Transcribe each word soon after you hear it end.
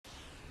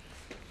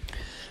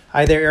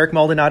Hi there, Eric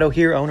Maldonado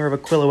here, owner of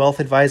Aquila Wealth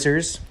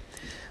Advisors.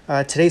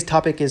 Today's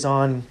topic is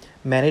on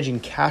managing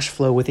cash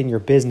flow within your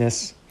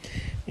business.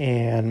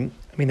 And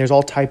there's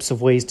all types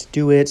of ways to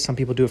do it. Some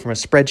people do it from a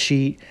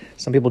spreadsheet.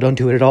 Some people don't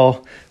do it at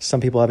all.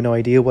 Some people have no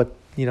idea what,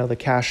 the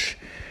cash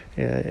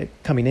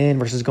coming in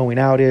versus going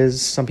out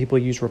is. Some people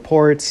use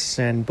reports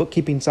and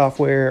bookkeeping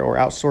software or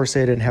outsource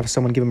it and have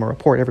someone give them a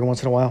report every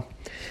once in a while.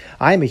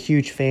 I am a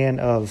huge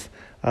fan of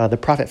the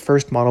Profit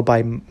First model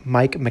by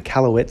Mike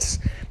Michalowicz.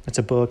 It's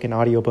a book, an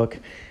audiobook,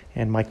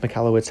 and Mike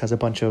Michalowicz has a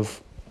bunch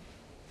of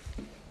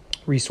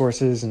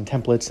resources and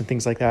templates and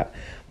things like that.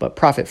 But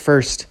Profit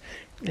First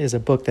is a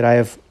book that I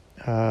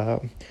have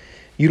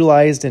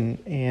utilized and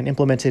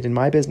implemented in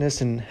my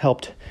business and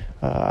helped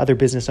other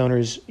business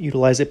owners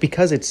utilize it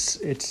because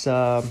it's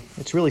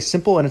really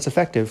simple and it's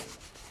effective.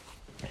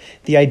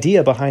 The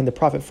idea behind the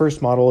Profit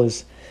First model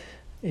is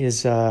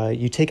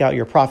you take out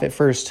your profit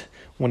first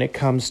when it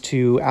comes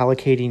to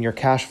allocating your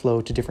cash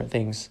flow to different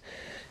things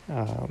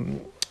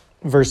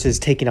versus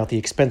taking out the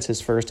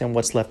expenses first and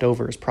what's left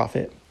over is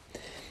profit.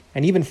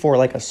 And even for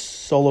like a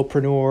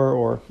solopreneur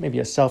or maybe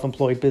a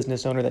self-employed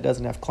business owner that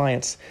doesn't have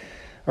clients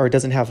or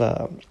doesn't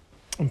have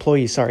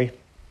employees,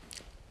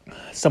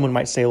 someone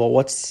might say, well,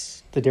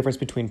 what's the difference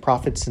between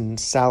profits and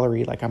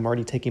salary? Like I'm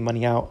already taking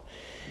money out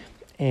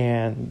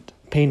and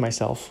paying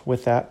myself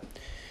with that.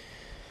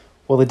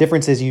 Well, the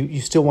difference is you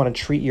still want to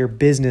treat your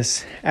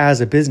business as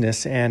a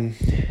business. And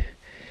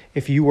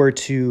if you were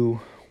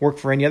to work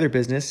for any other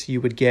business, you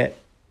would get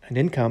an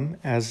income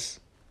as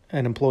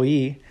an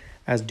employee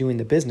as doing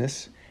the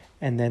business.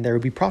 And then there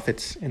would be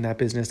profits in that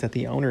business that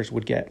the owners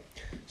would get.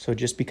 So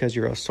just because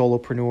you're a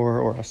solopreneur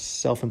or a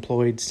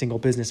self-employed single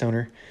business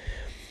owner,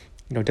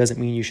 doesn't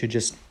mean you should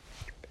just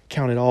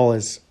count it all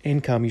as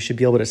income. You should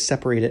be able to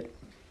separate it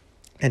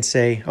and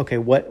say, okay,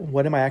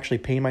 what am I actually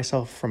paying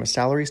myself from a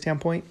salary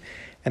standpoint?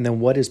 And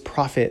then what is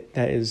profit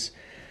that is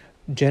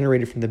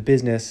generated from the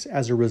business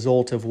as a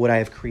result of what I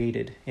have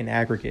created in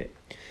aggregate?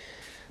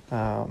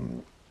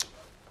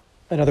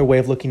 Another way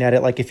of looking at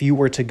it, like if you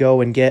were to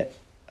go and get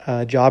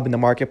a job in the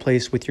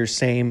marketplace with your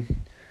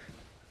same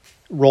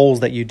roles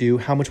that you do,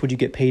 how much would you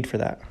get paid for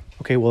that?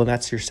 Okay, well,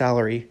 that's your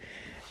salary.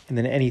 And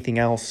then anything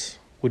else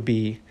would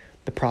be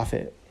the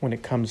profit when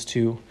it comes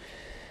to,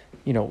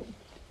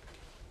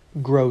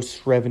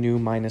 gross revenue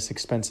minus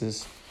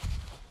expenses.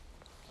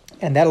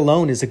 And that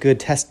alone is a good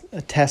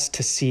test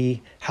to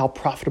see how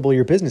profitable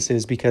your business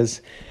is,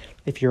 because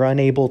if you're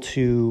unable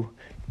to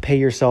pay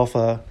yourself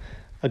a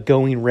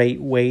going rate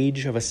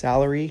wage of a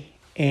salary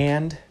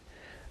and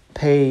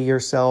pay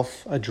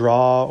yourself a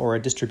draw or a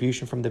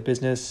distribution from the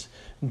business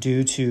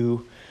due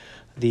to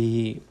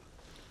the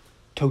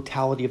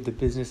totality of the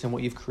business and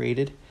what you've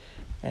created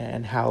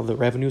and how the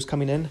revenue is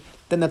coming in,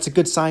 then that's a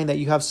good sign that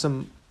you have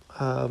some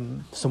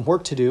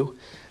work to do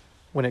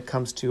when it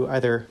comes to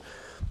either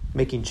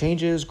making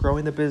changes,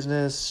 growing the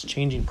business,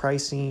 changing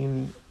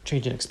pricing,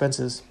 changing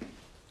expenses.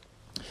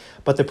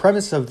 But the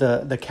premise of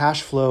the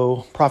cash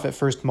flow profit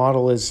first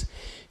model is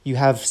you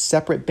have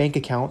separate bank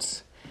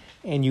accounts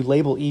and you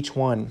label each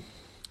one.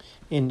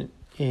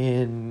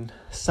 In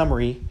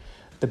summary,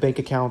 the bank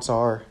accounts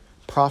are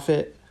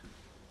profit,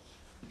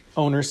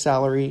 owner's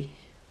salary,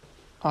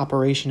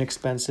 operation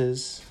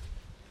expenses,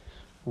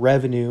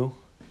 revenue,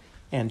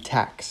 and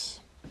tax.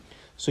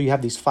 So you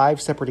have these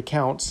 5 separate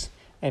accounts,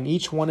 and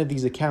each one of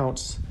these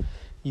accounts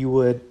you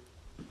would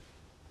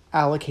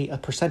allocate a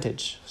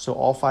percentage. So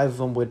all 5 of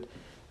them would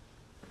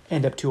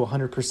end up to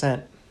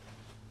 100%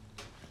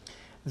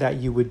 that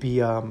you would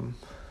be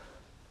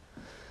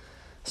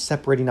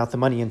separating out the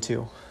money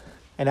into.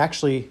 And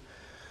actually,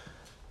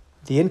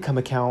 the income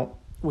account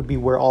would be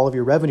where all of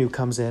your revenue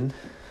comes in.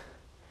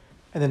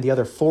 And then the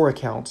other 4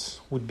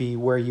 accounts would be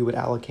where you would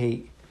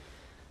allocate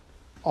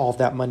all of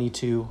that money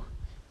to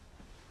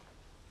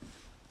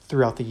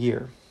throughout the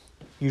year,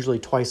 usually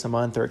twice a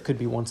month, or it could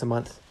be once a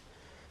month.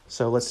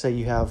 So let's say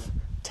you have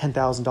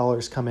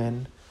 $10,000 come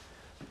in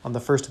on the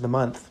first of the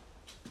month.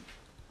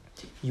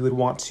 You would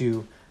want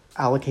to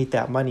allocate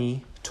that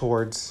money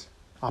towards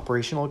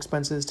operational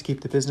expenses to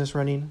keep the business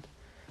running,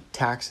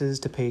 taxes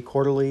to pay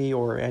quarterly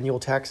or annual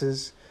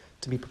taxes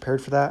to be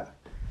prepared for that,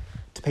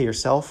 to pay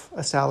yourself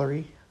a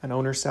salary, an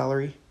owner's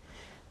salary,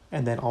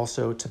 and then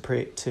also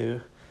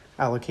to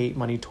allocate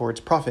money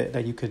towards profit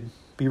that you could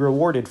be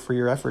rewarded for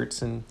your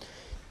efforts and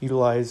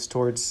utilize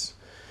towards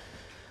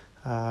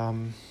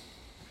your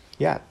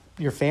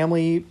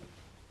family.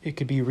 It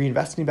could be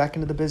reinvesting back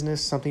into the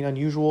business, something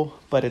unusual,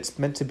 but it's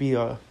meant to be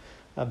a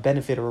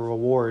benefit or a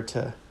reward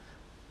to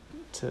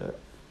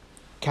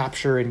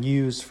capture and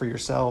use for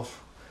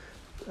yourself,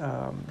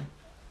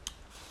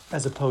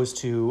 as opposed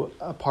to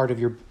a part of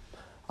your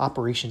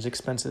operations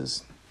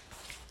expenses.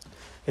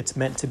 It's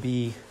meant to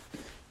be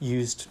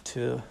used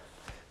to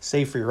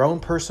save for your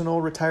own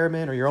personal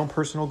retirement or your own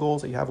personal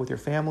goals that you have with your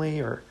family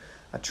or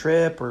a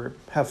trip or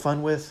have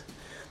fun with,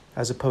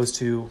 as opposed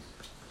to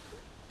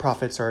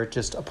profits are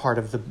just a part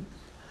of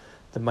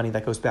the money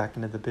that goes back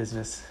into the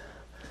business.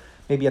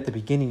 Maybe at the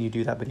beginning you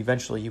do that, but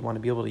eventually you want to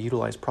be able to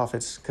utilize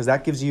profits because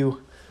that gives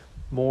you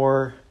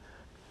more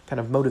kind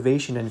of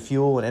motivation and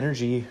fuel and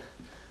energy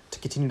to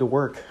continue to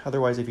work.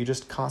 Otherwise, if you're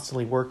just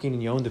constantly working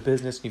and you own the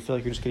business and you feel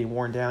like you're just getting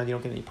worn down, you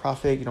don't get any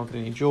profit, you don't get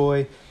any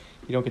joy,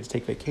 you don't get to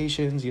take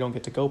vacations, you don't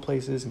get to go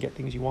places and get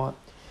things you want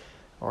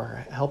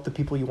or help the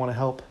people you want to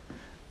help,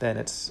 then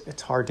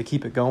it's hard to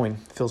keep it going.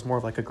 It feels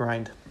more like a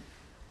grind.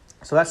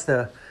 So that's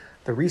the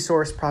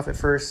resource, profit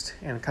first,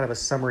 and kind of a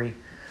summary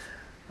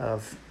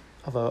of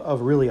a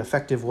really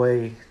effective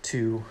way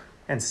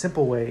and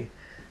simple way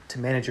to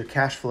manage your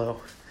cash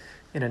flow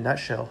in a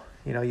nutshell.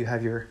 You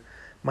have your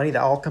money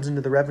that all comes into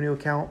the revenue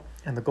account,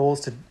 and the goal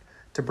is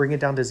to bring it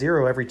down to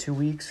zero every 2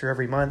 weeks or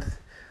every month,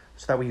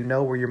 so that way you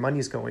know where your money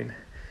is going.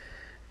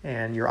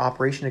 And your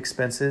operation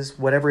expenses,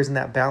 whatever is in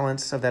that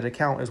balance of that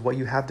account, is what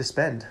you have to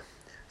spend.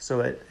 So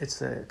it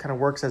kind of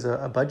works as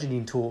a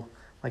budgeting tool.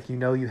 Like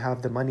you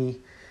have the money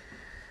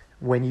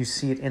when you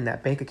see it in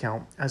that bank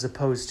account, as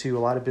opposed to a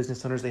lot of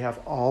business owners, they have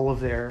all of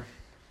their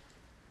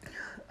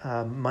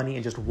money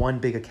in just one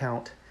big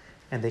account,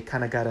 and they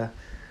kind of got to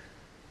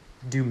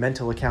do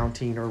mental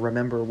accounting or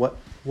remember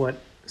what's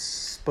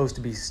supposed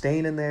to be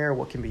staying in there,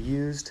 what can be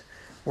used.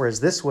 Whereas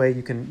this way,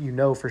 you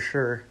know for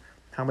sure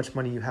how much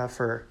money you have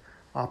for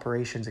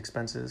operations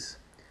expenses,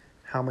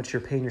 how much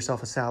you're paying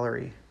yourself a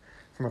salary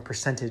from a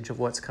percentage of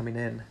what's coming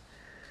in.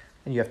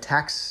 And you have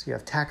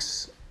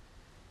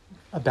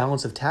a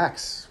balance of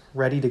tax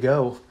ready to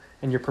go,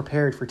 and you're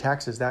prepared for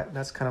taxes.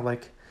 That's kind of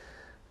like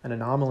an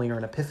anomaly or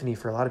an epiphany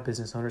for a lot of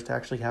business owners, to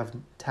actually have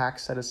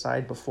tax set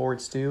aside before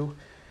it's due,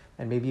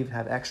 and maybe even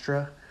have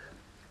extra.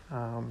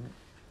 And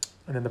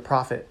then the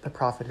profit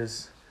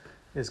is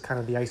kind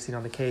of the icing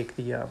on the cake.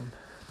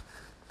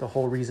 The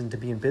whole reason to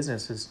be in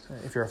business is,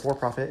 if you're a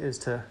for-profit, is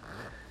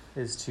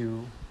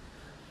to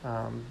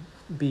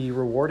be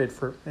rewarded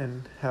for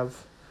and have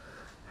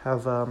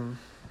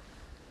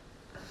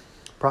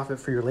profit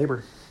for your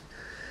labor.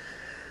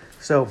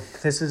 So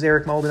this is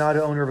Eric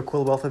Maldonado, owner of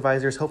Aquila Wealth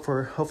Advisors.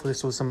 Hopefully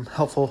this was some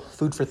helpful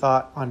food for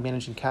thought on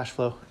managing cash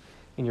flow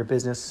in your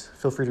business.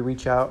 Feel free to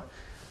reach out,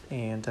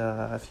 and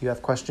if you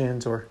have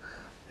questions or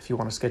if you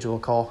want to schedule a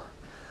call,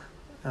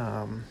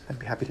 I'd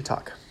be happy to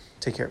talk.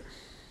 Take care.